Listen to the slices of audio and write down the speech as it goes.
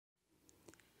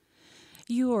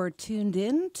You're tuned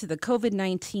in to the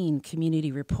COVID-19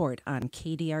 Community Report on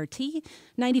KDRT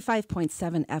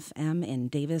 95.7 FM in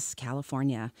Davis,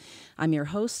 California. I'm your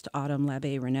host, Autumn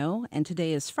Labbe-Renault, and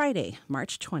today is Friday,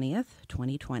 March 20th,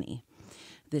 2020.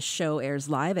 This show airs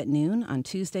live at noon on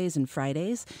Tuesdays and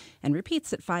Fridays and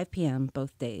repeats at 5 p.m.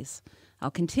 both days.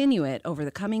 I'll continue it over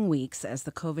the coming weeks as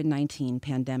the COVID-19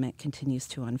 pandemic continues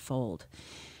to unfold.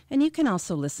 And you can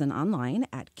also listen online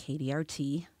at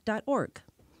kdrt.org.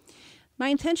 My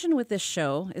intention with this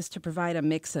show is to provide a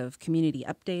mix of community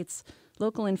updates,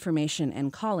 local information,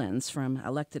 and call-ins from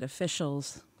elected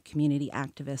officials, community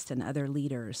activists, and other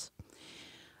leaders.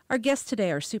 Our guests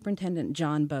today are Superintendent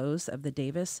John Bowes of the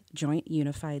Davis Joint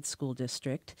Unified School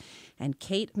District and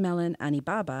Kate Mellon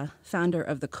Anibaba, founder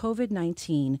of the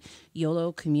COVID-19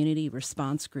 YOLO Community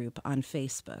Response Group on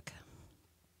Facebook.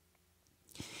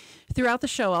 Throughout the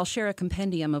show, I'll share a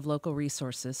compendium of local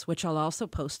resources, which I'll also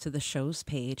post to the show's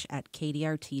page at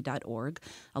kdrt.org,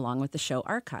 along with the show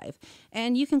archive,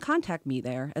 and you can contact me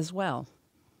there as well.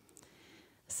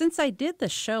 Since I did the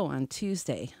show on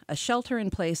Tuesday, a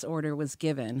shelter-in-place order was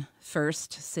given,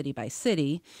 first city by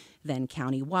city, then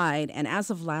county-wide, and as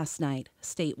of last night,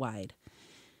 statewide.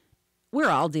 We're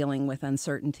all dealing with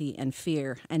uncertainty and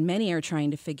fear, and many are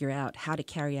trying to figure out how to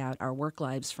carry out our work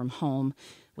lives from home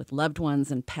with loved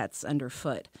ones and pets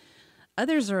underfoot.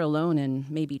 Others are alone and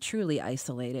maybe truly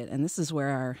isolated, and this is where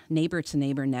our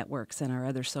neighbor-to-neighbor networks and our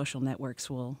other social networks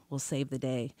will save the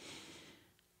day.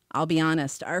 I'll be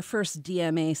honest, our first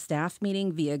DMA staff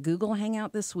meeting via Google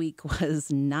Hangout this week was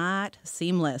not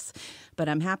seamless, but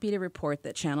I'm happy to report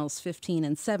that channels 15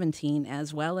 and 17,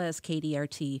 as well as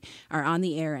KDRT, are on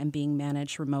the air and being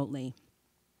managed remotely.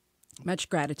 Much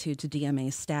gratitude to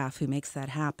DMA staff who makes that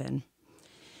happen.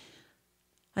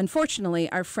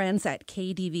 Unfortunately, our friends at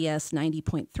KDVS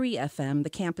 90.3 FM, the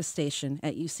campus station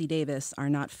at UC Davis, are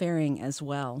not faring as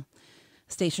well.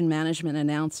 Station management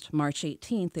announced March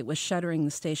 18th it was shuttering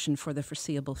the station for the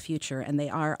foreseeable future, and they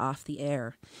are off the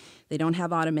air. They don't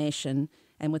have automation,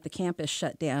 and with the campus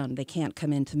shut down, they can't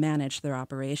come in to manage their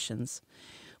operations.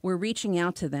 We're reaching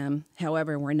out to them.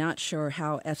 However, we're not sure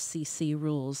how FCC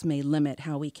rules may limit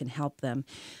how we can help them,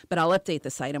 but I'll update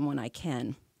this item when I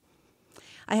can.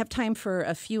 I have time for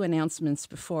a few announcements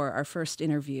before our first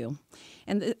interview,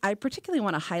 and I particularly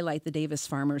want to highlight the Davis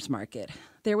Farmers Market.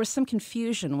 There was some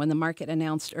confusion when the market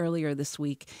announced earlier this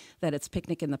week that its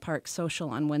Picnic in the Park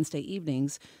social on Wednesday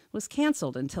evenings was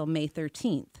canceled until May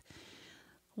 13th.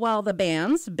 While the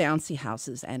bands, bouncy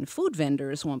houses, and food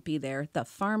vendors won't be there, the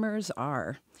farmers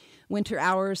are. Winter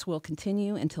hours will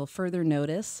continue until further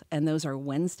notice, and those are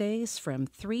Wednesdays from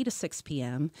 3 to 6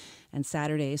 p.m. and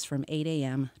Saturdays from 8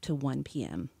 a.m. to 1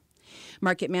 p.m.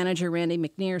 Market manager Randy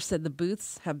McNear said the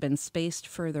booths have been spaced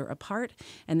further apart,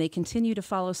 and they continue to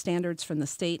follow standards from the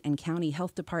state and county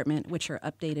health department, which are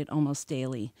updated almost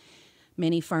daily.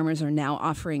 Many farmers are now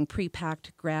offering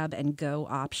pre-packed grab-and-go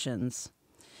options.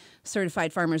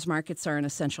 Certified farmers markets are an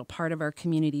essential part of our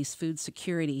community's food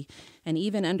security, and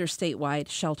even under statewide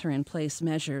shelter-in-place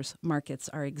measures, markets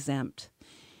are exempt.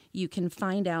 You can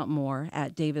find out more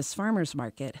at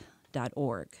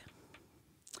davisfarmersmarket.org.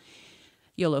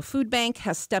 YOLO Food Bank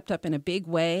has stepped up in a big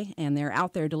way, and they're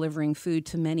out there delivering food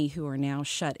to many who are now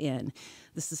shut in.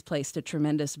 This has placed a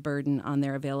tremendous burden on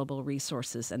their available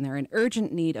resources, and they're in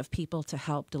urgent need of people to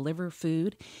help deliver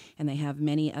food, and they have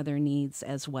many other needs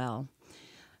as well.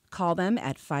 Call them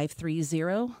at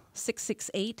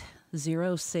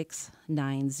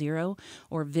 530-668-0690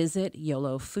 or visit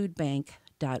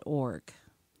yolofoodbank.org.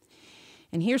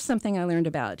 And here's something I learned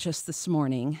about just this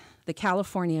morning. The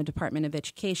California Department of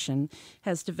Education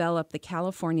has developed the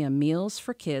California Meals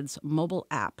for Kids mobile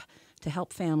app to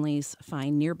help families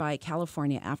find nearby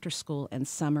California after-school and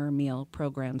summer meal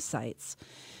program sites.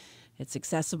 It's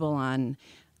accessible on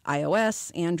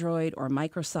iOS, Android, or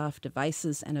Microsoft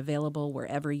devices and available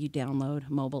wherever you download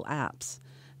mobile apps.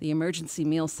 The emergency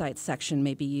meal site section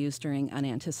may be used during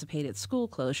unanticipated school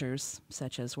closures,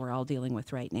 such as we're all dealing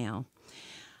with right now.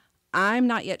 I'm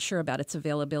not yet sure about its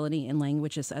availability in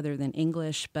languages other than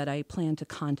English, but I plan to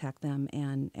contact them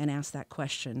and ask that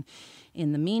question.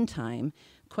 In the meantime,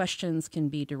 questions can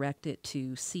be directed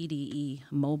to CDE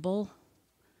Mobile,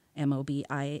 MOBILE,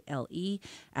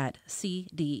 at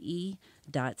cde.ca.gov.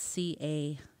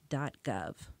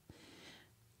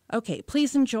 Okay,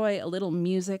 please enjoy a little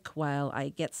music while I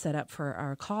get set up for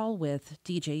our call with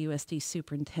DJUSD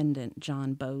Superintendent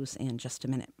John Bowes in just a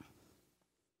minute.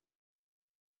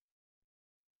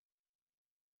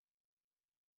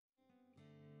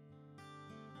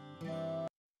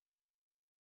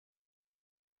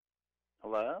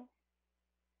 Hello?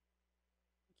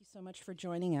 Thank you so much for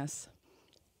joining us.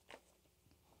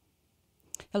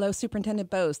 Hello, Superintendent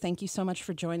Bose. Thank you so much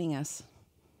for joining us.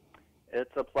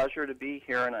 It's a pleasure to be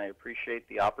here, and I appreciate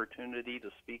the opportunity to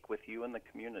speak with you and the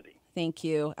community. Thank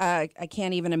you. I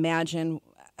can't even imagine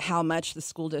how much the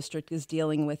school district is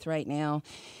dealing with right now.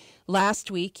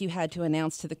 Last week, you had to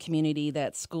announce to the community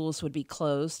that schools would be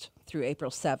closed through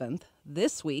April 7th.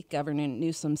 This week, Governor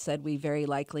Newsom said we very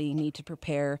likely need to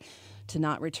prepare to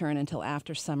not return until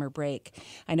after summer break.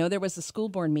 I know there was a school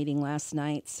board meeting last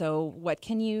night, so what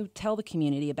can you tell the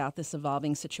community about this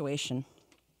evolving situation?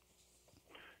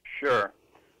 Sure.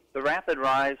 The rapid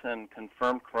rise in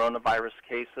confirmed coronavirus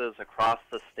cases across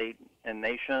the state and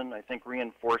nation, I think,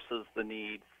 reinforces the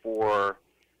need for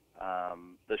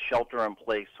the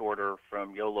shelter-in-place order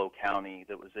from Yolo County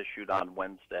that was issued on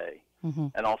Wednesday,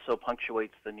 and also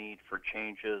punctuates the need for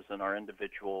changes in our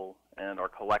individual and our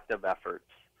collective efforts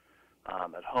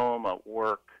at home, at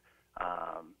work,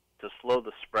 to slow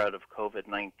the spread of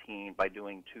COVID-19 by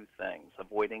doing two things: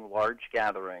 avoiding large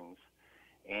gatherings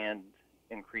and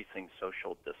increasing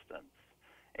social distance.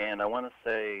 And I want to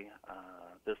say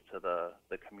this to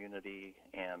the community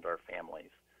and our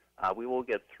families. We will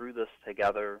get through this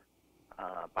together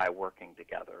by working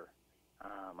together.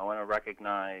 I want to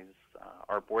recognize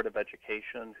our Board of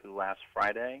Education, who last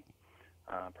Friday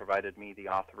provided me the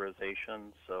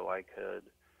authorization so I could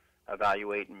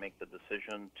evaluate and make the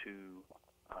decision to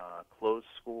close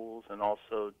schools, and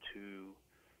also to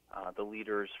the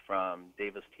leaders from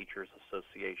Davis Teachers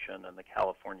Association and the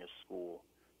California School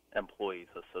Employees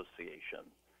Association.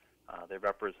 They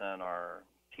represent our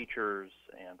teachers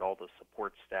and all the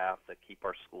support staff that keep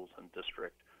our schools and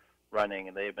district running,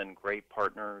 and they've been great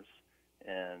partners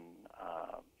in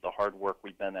the hard work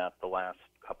we've been at the last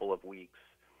couple of weeks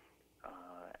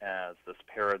as this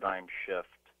paradigm shift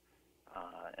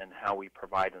in how we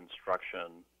provide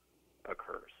instruction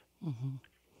occurs. Mm-hmm.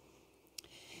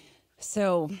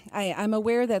 So I'm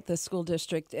aware that the school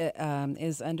district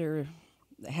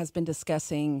has been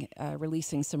discussing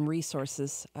releasing some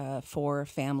resources for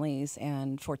families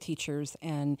and for teachers,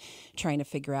 and trying to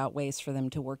figure out ways for them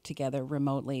to work together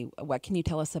remotely. What can you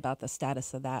tell us about the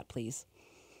status of that, please?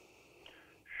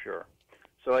 Sure.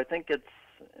 So I think it's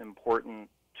important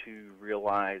to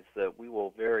realize that we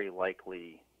will very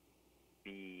likely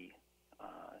be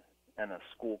in a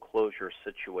school closure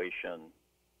situation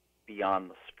beyond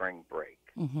the spring break.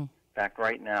 In fact,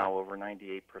 right now, over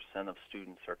 98% of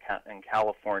students in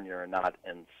California are not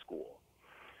in school.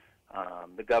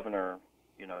 The governor,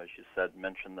 as you said,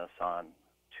 mentioned this on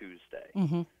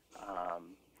Tuesday.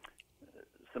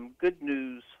 Some good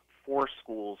news for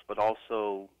schools, but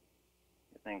also,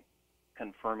 I think,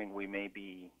 confirming we may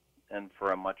be in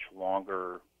for a much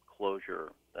longer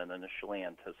closure than initially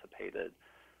anticipated,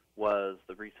 was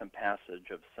the recent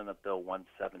passage of Senate Bill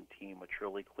 117, which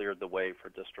really cleared the way for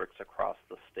districts across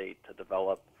the state to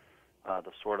develop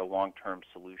the sort of long-term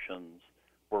solutions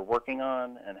we're working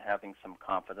on, and having some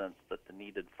confidence that the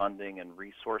needed funding and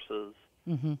resources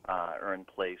are in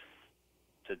place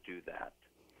to do that.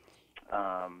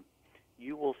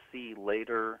 You will see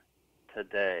later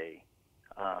today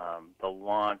the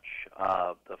launch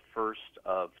of the first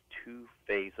of two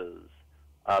phases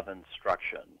of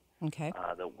instruction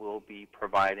that we'll be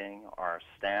providing our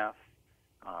staff,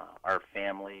 our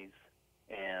families,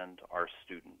 and our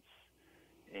students.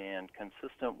 And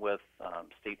consistent with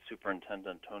State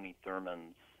Superintendent Tony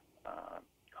Thurman's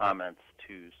comments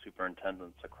to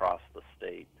superintendents across the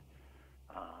state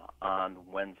on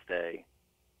Wednesday,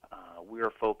 we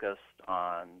are focused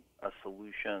on a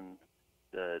solution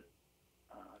that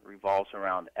revolves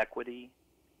around equity,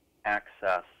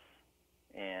 access,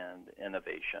 and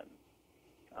innovation.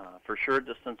 For sure,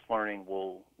 distance learning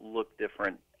will look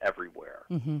different everywhere.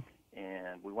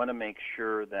 And we want to make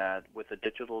sure that with a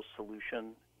digital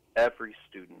solution, every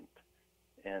student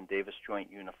in Davis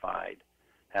Joint Unified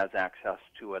has access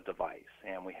to a device.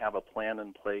 And we have a plan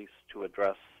in place to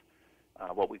address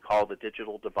what we call the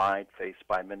digital divide faced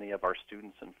by many of our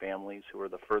students and families who are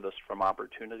the furthest from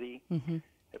opportunity.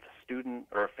 If a student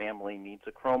or a family needs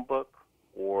a Chromebook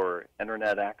or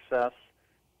internet access,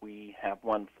 we have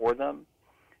one for them,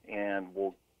 and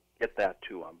we'll get that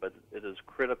to them. But it is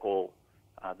critical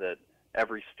that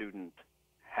every student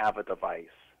have a device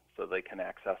so they can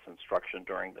access instruction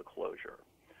during the closure.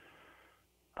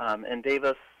 In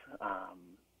Davis,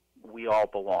 we all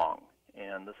belong,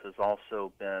 and this has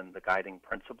also been the guiding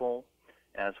principle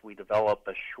as we develop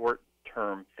a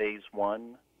short-term Phase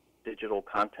 1 digital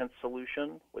content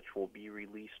solution, which will be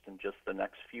released in just the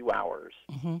next few hours,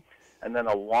 and then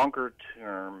a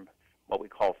longer-term, what we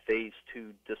call Phase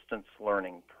 2 distance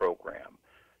learning program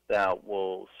that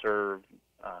will serve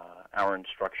our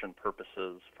instruction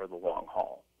purposes for the long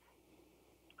haul.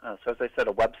 So as I said,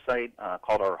 a website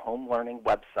called our Home Learning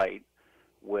website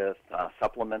with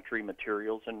supplementary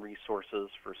materials and resources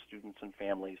for students and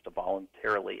families to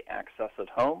voluntarily access at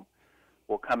home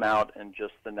will come out in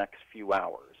just the next few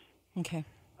hours. Okay.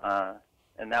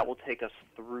 And that will take us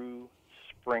through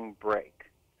spring break.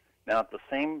 Now, at the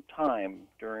same time,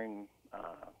 during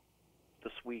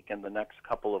this week and the next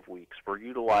couple of weeks, we're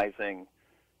utilizing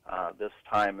this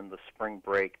time in the spring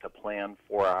break to plan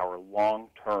for our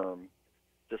long-term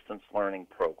distance learning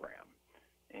program.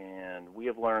 And we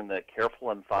have learned that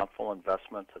careful and thoughtful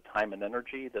investments of time and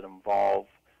energy that involve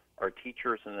our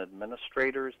teachers and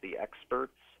administrators, the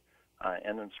experts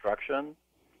in instruction,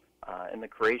 and the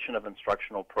creation of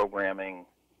instructional programming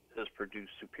has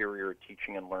produced superior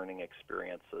teaching and learning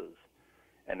experiences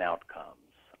and outcomes.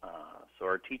 So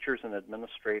our teachers and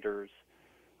administrators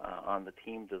on the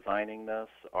team designing this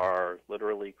are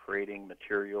literally creating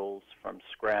materials from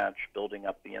scratch, building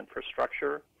up the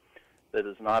infrastructure that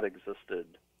has not existed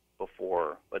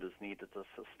before but is needed to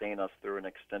sustain us through an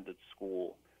extended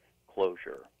school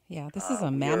closure. Yeah, this is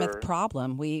a mammoth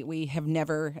problem. We have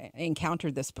never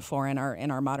encountered this before in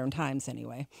our modern times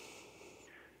anyway.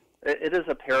 It is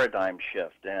a paradigm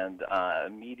shift and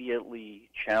immediately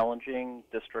challenging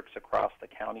districts across the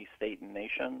county, state, and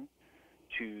nation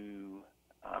to,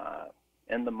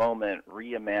 in the moment,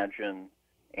 reimagine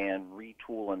and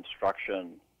retool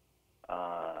instruction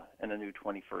in a new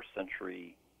 21st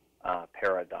century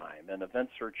paradigm. And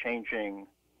events are changing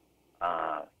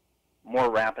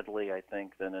more rapidly, I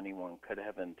think, than anyone could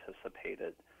have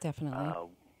anticipated. Definitely.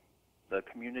 The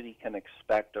community can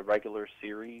expect a regular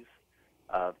series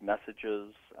of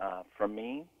messages from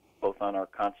me, both on our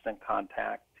Constant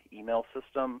Contact email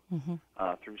system,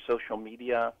 through social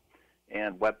media,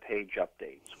 and web page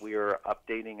updates. We are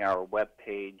updating our web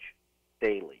page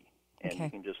daily, and you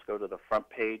can just go to the front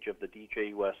page of the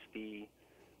DJUSD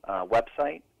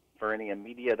website for any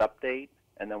immediate update,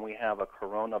 and then we have a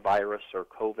coronavirus or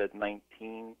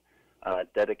COVID-19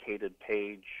 dedicated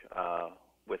page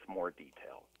with more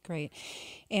detail. Great.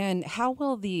 And how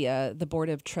will the Board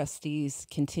of Trustees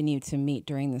continue to meet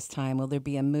during this time? Will there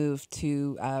be a move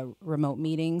to remote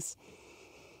meetings?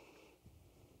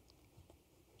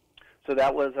 So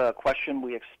that was a question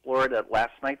we explored at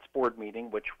last night's board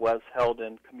meeting, which was held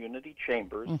in community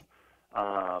chambers.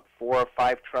 4 or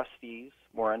 5 trustees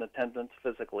were in attendance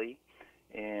physically,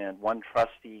 and 1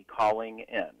 trustee calling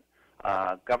in.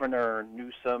 Governor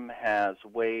Newsom has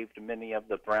waived many of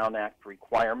the Brown Act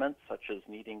requirements, such as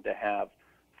needing to have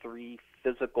 3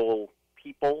 physical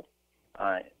people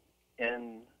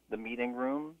in the meeting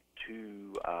room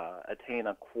to attain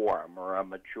a quorum or a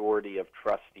majority of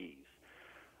trustees.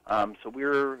 So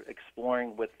we're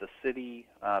exploring with the city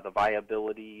the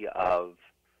viability of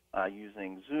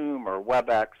using Zoom or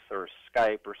WebEx or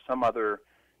Skype or some other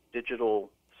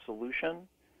digital solution.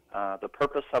 The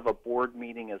purpose of a board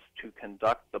meeting is to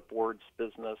conduct the board's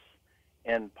business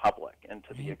in public, and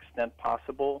to the extent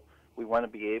possible, we want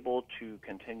to be able to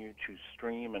continue to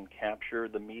stream and capture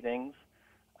the meetings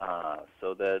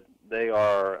so that they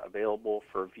are available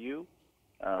for view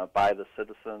by the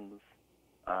citizens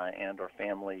and our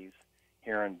families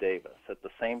here in Davis. At the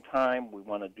same time, we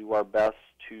want to do our best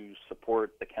to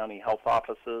support the county health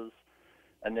office's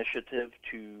initiative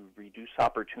to reduce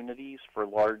opportunities for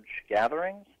large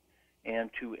gatherings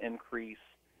and to increase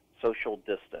social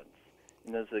distance.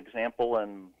 And as an example,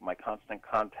 in my Constant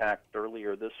Contact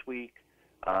earlier this week,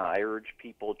 I urge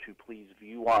people to please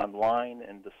view online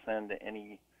and to send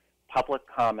any public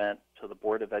comment to the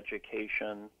Board of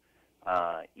Education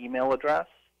email address.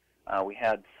 We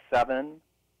had 7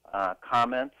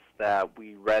 comments that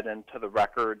we read into the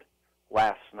record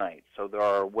last night. So there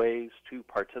are ways to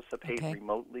participate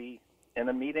remotely in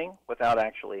a meeting without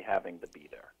actually having to be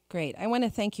there. Great. I want to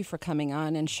thank you for coming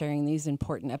on and sharing these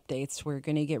important updates. We're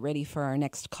going to get ready for our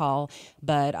next call,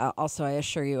 but also I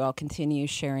assure you I'll continue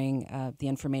sharing the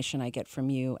information I get from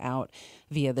you out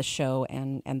via the show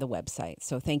and the website.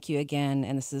 So thank you again,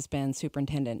 and this has been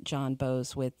Superintendent John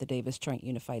Bose with the Davis Joint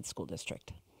Unified School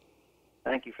District.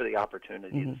 Thank you for the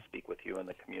opportunity to speak with you and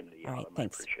the community. All right, Autumn.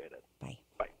 thanks. I appreciate it. Bye.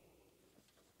 Bye.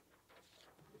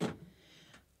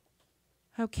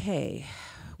 Okay,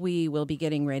 we will be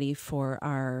getting ready for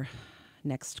our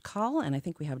next call, and I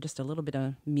think we have just a little bit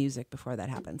of music before that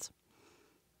happens.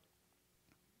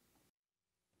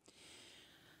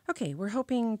 Okay, we're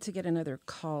hoping to get another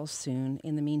call soon.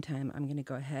 In the meantime, I'm going to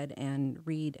go ahead and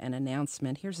read an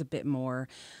announcement. Here's a bit more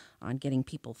on getting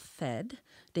people fed.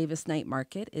 Davis Night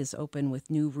Market is open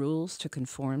with new rules to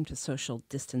conform to social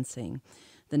distancing.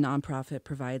 The nonprofit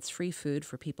provides free food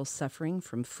for people suffering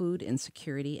from food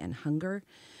insecurity and hunger.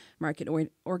 Market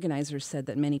organizers said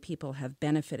that many people have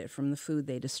benefited from the food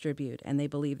they distribute, and they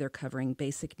believe they're covering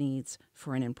basic needs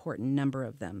for an important number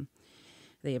of them.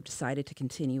 They have decided to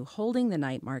continue holding the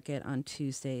night market on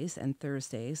Tuesdays and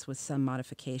Thursdays with some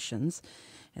modifications,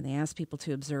 and they ask people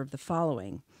to observe the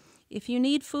following. If you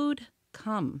need food,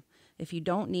 come. If you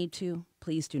don't need to,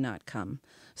 please do not come.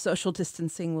 Social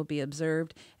distancing will be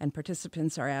observed, and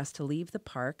participants are asked to leave the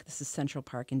park. This is Central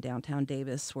Park in downtown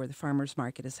Davis, where the farmers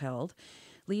market is held.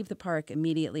 Leave the park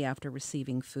immediately after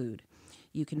receiving food.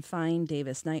 You can find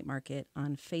Davis Night Market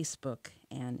on Facebook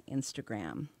and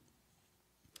Instagram.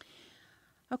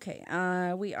 Okay,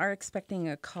 we are expecting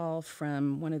a call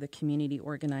from one of the community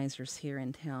organizers here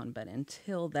in town, but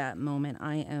until that moment,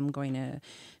 I am going to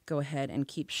go ahead and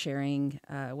keep sharing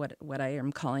what I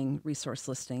am calling resource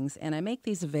listings. And I make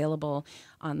these available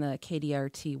on the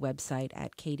KDRT website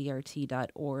at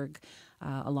kdrt.org,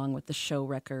 along with the show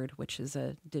record, which is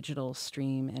a digital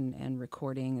stream and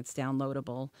recording. It's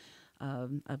downloadable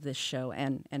of this show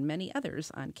and many others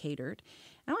on KDRT.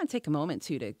 I want to take a moment,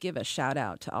 to give a shout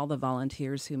out to all the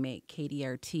volunteers who make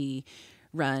KDRT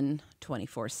run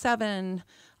 24/7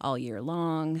 all year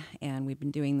long. And we've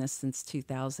been doing this since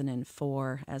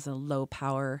 2004 as a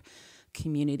low-power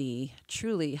community,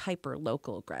 truly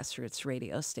hyper-local grassroots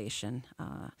radio station.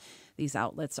 These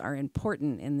outlets are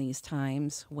important in these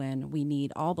times when we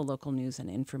need all the local news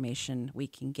and information we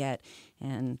can get.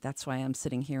 And that's why I'm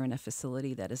sitting here in a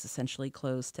facility that is essentially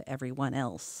closed to everyone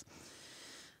else.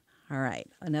 All right,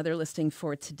 another listing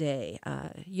for today.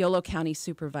 Yolo County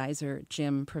Supervisor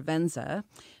Jim Provenza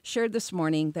shared this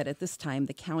morning that at this time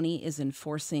the county is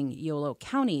enforcing Yolo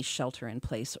County's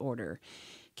shelter-in-place order.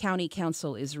 County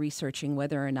Council is researching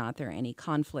whether or not there are any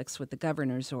conflicts with the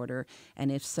governor's order,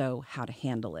 and if so, how to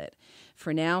handle it.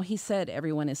 For now, he said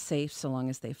everyone is safe so long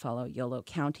as they follow Yolo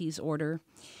County's order.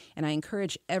 And I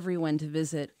encourage everyone to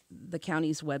visit the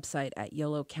county's website at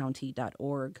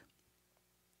yolocounty.org.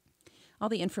 All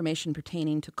the information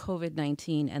pertaining to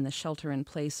COVID-19 and the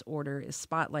shelter-in-place order is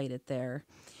spotlighted there.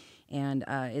 And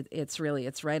it's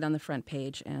right on the front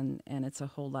page, and it's a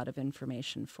whole lot of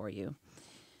information for you.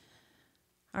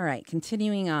 All right,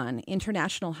 continuing on.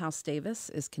 International House Davis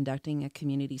is conducting a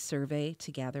community survey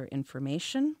to gather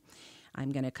information.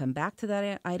 I'm going to come back to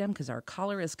that item because our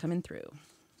caller is coming through.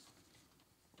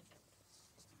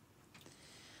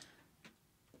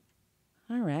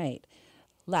 All right.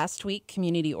 Last week,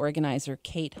 community organizer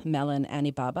Kate Mellon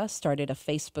Anibaba started a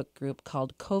Facebook group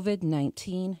called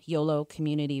COVID-19 YOLO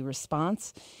Community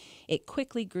Response. It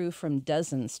quickly grew from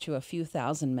dozens to a few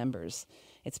thousand members.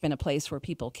 It's been a place where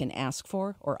people can ask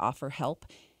for or offer help,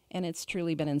 and it's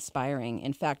truly been inspiring.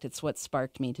 In fact, it's what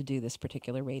sparked me to do this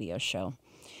particular radio show.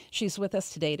 She's with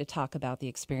us today to talk about the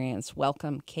experience.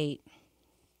 Welcome, Kate.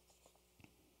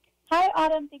 Hi,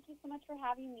 Autumn. Thank you so much for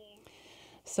having me.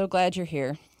 So glad you're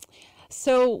here.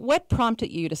 So what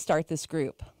prompted you to start this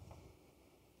group?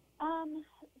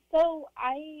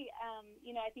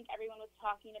 I think everyone was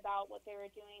talking about what they were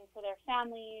doing for their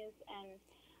families, and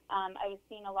I was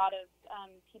seeing a lot of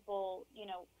people,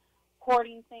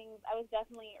 hoarding things. I was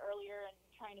definitely earlier and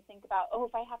trying to think about,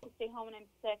 if I have to stay home and I'm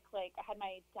sick, like I had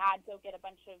my dad go get a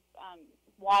bunch of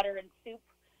water and soup,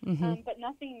 but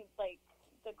nothing like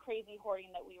the crazy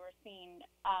hoarding that we were seeing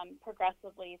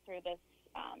progressively through this,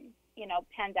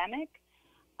 pandemic.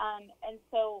 And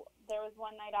so there was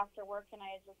one night after work, and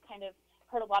I had just kind of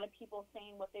heard a lot of people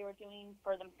saying what they were doing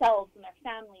for themselves and their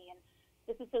family, and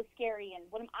this is so scary, and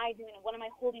what am I doing, and what am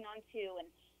I holding on to? And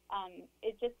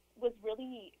it just was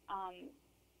really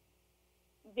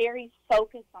very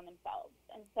focused on themselves.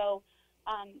 And so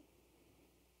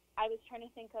I was trying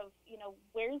to think of,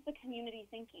 where's the community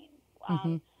thinking?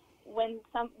 When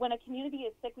a community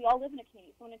is sick, we all live in a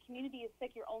community. So when a community is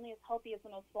sick, you're only as healthy as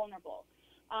the most vulnerable.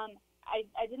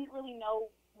 I didn't really know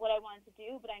what I wanted to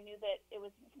do, but I knew that it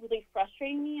was really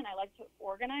frustrating me, and I like to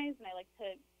organize, and I like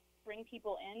to bring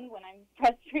people in when I'm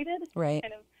frustrated. Right.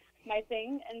 Kind of my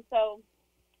thing. And so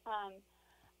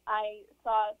I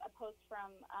saw a post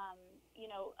from,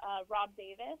 Rob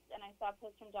Davis, and I saw a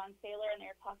post from John Saylor, and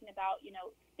they were talking about,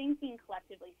 thinking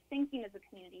collectively, thinking as a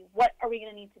community, what are we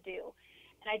going to need to do?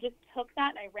 And I just took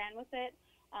that and I ran with it.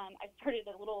 I started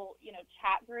a little,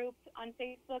 chat group on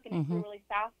Facebook, and it grew really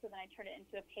fast. So then I turned it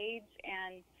into a page,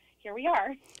 and here we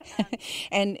are.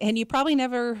 And you probably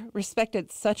never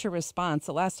expected such a response.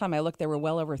 The last time I looked, there were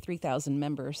well over 3,000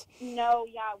 members. No,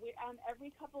 yeah. We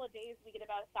every couple of days we get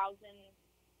about 1,000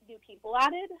 new people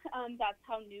added. That's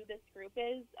how new this group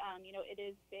is. It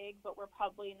is big, but we're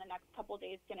probably in the next couple of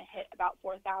days going to hit about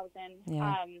 4,000.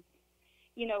 Yeah.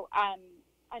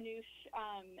 Anush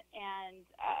and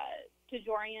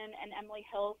Stejorian and Emily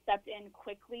Hill stepped in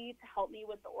quickly to help me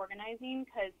with the organizing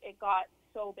because it got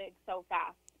so big so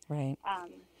fast. Right.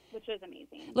 Which was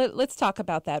amazing. Let's talk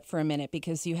about that for a minute,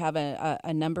 because you have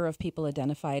a number of people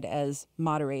identified as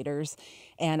moderators.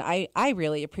 And I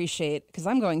really appreciate, because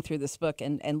I'm going through this book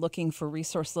and looking for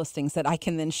resource listings that I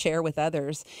can then share with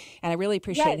others. And I really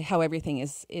appreciate how everything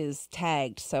is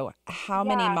tagged. So how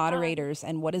many moderators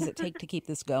and what does it take to keep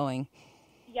this going?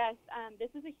 Yes, this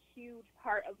is a huge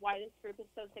part of why this group is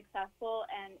so successful.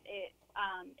 And it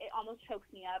almost chokes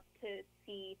me up to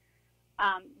see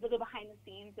little behind the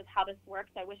scenes of how this works.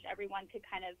 I wish everyone could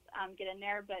kind of get in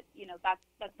there, but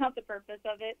that's not the purpose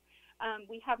of it.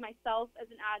 We have myself as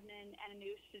an admin and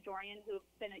Anush Stejorian, who have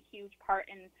been a huge part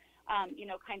in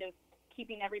kind of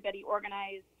keeping everybody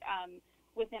organized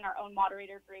within our own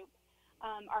moderator group.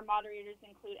 Our moderators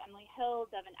include Emily Hill,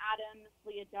 Devin Adams,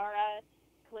 Leah Dara,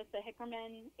 Calissa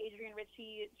Hickerman, Adrian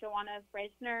Ritchie, Joanna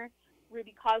Breisner,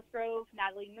 Ruby Cosgrove,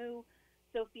 Natalie Moo,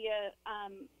 Sophia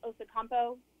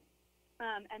Osacampo,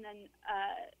 and then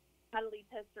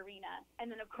Adelita Serena,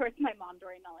 and then, of course, my mom,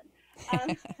 Dory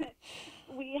Mellon.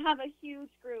 We have a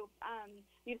huge group.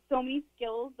 We have so many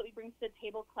skills that we bring to the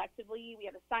table collectively. We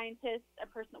have a scientist, a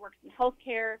person that works in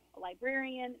healthcare, a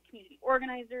librarian, community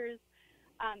organizers,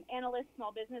 analysts,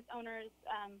 small business owners.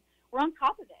 We're on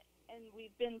top of it, and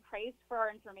we've been praised for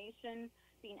our information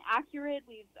being accurate.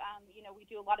 We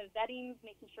do a lot of vetting,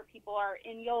 making sure people are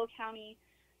in Yolo County.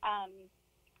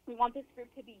 We want this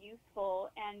group to be useful,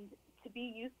 and to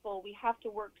be useful, we have to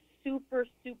work super,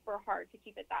 super hard to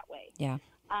keep it that way. Yeah.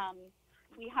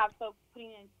 We have folks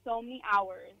putting in so many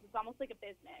hours. It's almost like a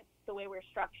business, the way we're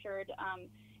structured.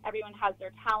 Everyone has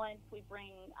their talents. We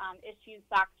bring issues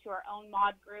back to our own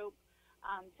mod group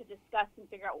to discuss and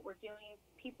figure out what we're doing.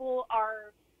 People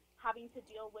are having to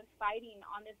deal with fighting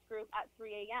on this group at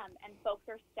 3 a.m., and folks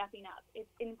are stepping up. It's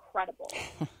incredible.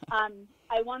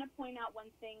 I want to point out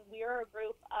one thing. We are a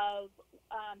group of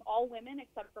all women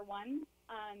except for one,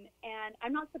 and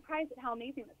I'm not surprised at how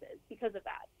amazing this is because of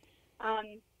that.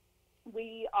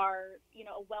 We are,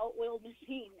 a well-oiled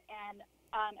machine, and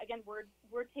again,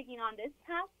 we're taking on this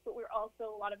task, but we're also,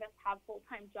 a lot of us have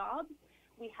full-time jobs.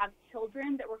 We have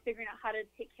children that we're figuring out how to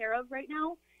take care of right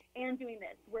now. And doing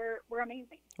this, we're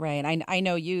amazing. Right. I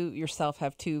know you yourself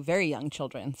have two very young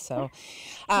children, so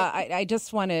I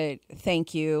just want to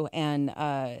thank you and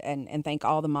thank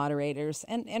all the moderators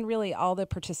and really all the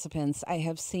participants. I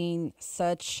have seen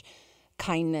such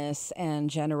kindness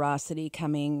and generosity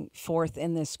coming forth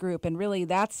in this group, and really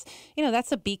that's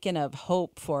a beacon of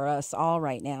hope for us all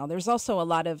right now. There's also a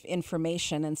lot of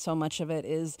information, and so much of it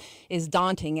is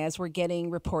daunting as we're getting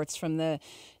reports from the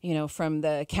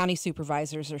county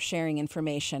supervisors are sharing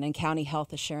information and county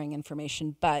health is sharing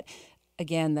information, but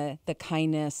again, the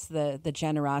kindness, the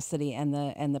generosity, and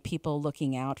the people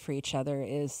looking out for each other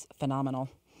is phenomenal.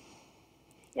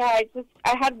 Yeah,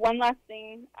 I had one last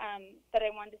thing that I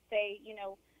wanted to say.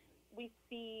 We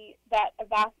see that a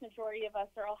vast majority of us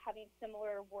are all having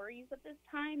similar worries at this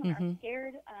time and are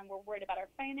scared. We're worried about our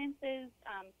finances,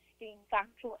 getting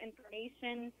factual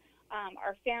information,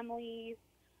 our families,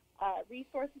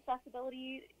 resource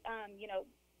accessibility,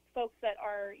 folks that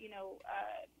are,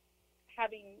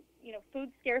 having,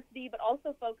 food scarcity, but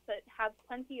also folks that have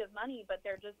plenty of money, but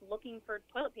they're just looking for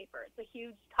toilet paper. It's a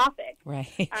huge topic.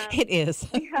 Right. It is.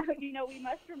 We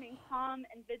must remain calm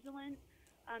and vigilant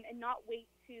and not wait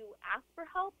to ask for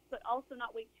help, but also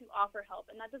not wait to offer help.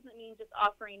 And that doesn't mean just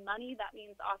offering money. That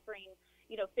means offering,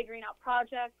 figuring out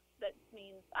projects. That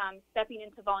means stepping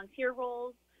into volunteer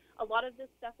roles. A lot of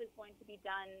this stuff is going to be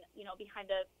done,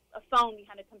 behind a phone,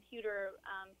 behind a computer,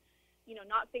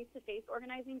 not face-to-face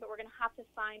organizing, but we're going to have to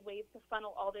find ways to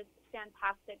funnel all this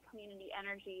fantastic community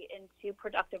energy into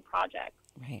productive projects.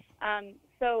 Right.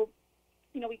 So,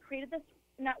 we created this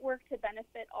network to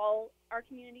benefit all our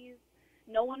communities.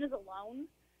 No one is alone.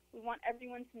 We want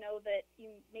everyone to know that you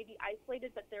may be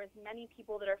isolated, but there's many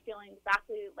people that are feeling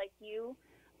exactly like you.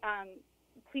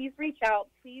 Please reach out.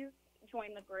 Please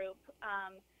join the group.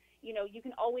 You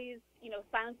can always,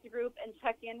 silence the group and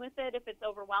check in with it if it's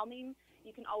overwhelming.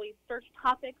 You can always search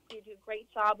topics. We do a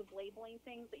great job of labeling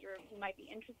things that you might be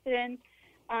interested in.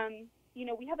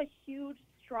 We have a huge,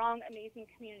 strong, amazing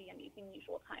community in these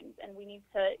unusual times, and we need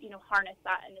to, harness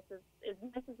that. And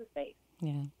this is a space.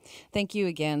 Yeah. Thank you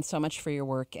again so much for your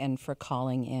work and for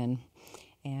calling in.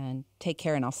 And take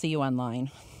care, and I'll see you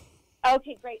online.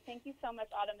 Okay, great. Thank you so much,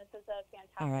 Autumn. This is a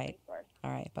fantastic resource.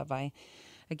 All right. Bye-bye.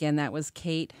 Again, that was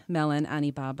Kate Mellon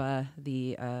Anibaba,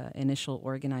 the initial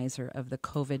organizer of the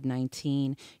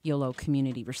COVID-19 YOLO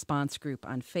Community Response Group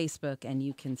on Facebook, and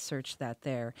you can search that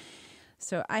there.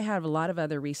 So I have a lot of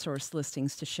other resource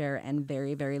listings to share and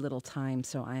very, very little time.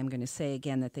 So I am going to say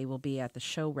again that they will be at the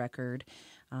show record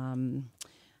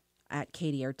at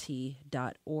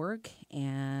kdrt.org.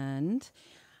 And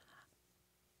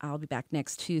I'll be back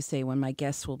next Tuesday when my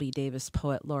guests will be Davis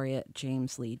Poet Laureate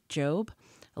James Lee Job,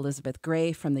 Elizabeth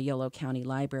Gray from the Yolo County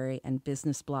Library, and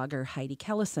business blogger Heidi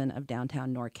Kellison of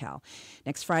downtown NorCal.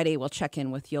 Next Friday, we'll check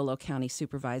in with Yolo County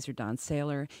Supervisor Don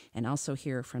Saylor and also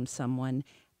hear from someone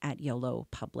at Yolo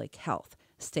Public Health.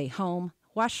 Stay home,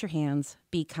 wash your hands,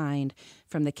 be kind.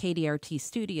 From the KDRT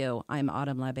studio, I'm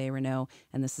Autumn Labé-Renaud,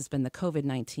 and this has been the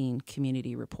COVID-19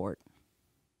 Community Report.